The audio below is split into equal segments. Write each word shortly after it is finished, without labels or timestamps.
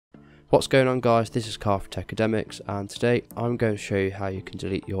What's going on, guys? This is Carl from Techademics, and today I'm going to show you how you can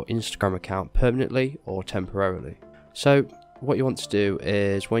delete your Instagram account permanently or temporarily. So what you want to do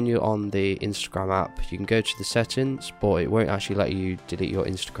is, when you're on the Instagram app, you can go to the settings, but it won't actually let you delete your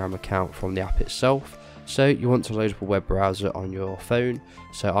Instagram account from the app itself. So you want to load up a web browser on your phone.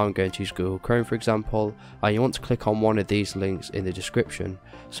 So I'm going to use Google Chrome, for example, and you want to click on one of these links in the description.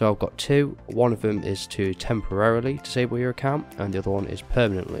 So I've got two. One of them is to temporarily disable your account, and the other one is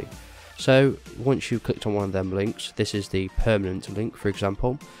permanently. So once you've clicked on one of them links, this is the permanent link, for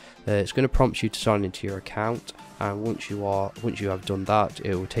example, it's going to prompt you to sign into your account, and once you have done that,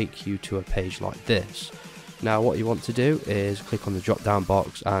 it will take you to a page like this. Now what you want to do is click on the drop down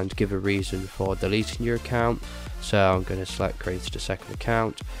box and give a reason for deleting your account. So I'm going to select create a second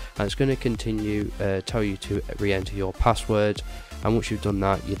account, and it's going to continue tell you to re-enter your password, and once you've done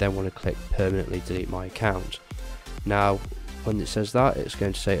that, you then want to click permanently delete my account. Now when it says that, it's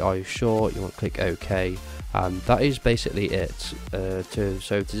going to say are you sure. You want to click OK, and that is basically it. So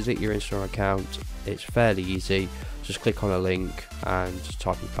to delete your Instagram account, it's fairly easy. Just click on a link and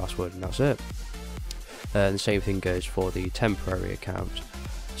type your password, and that's it. And the same thing goes for the temporary account.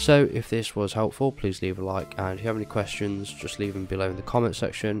 So if this was helpful, please leave a like, and if you have any questions, just leave them below in the comment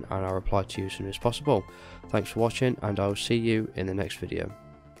section and I'll reply to you as soon as possible. Thanks for watching, and I will see you in the next video.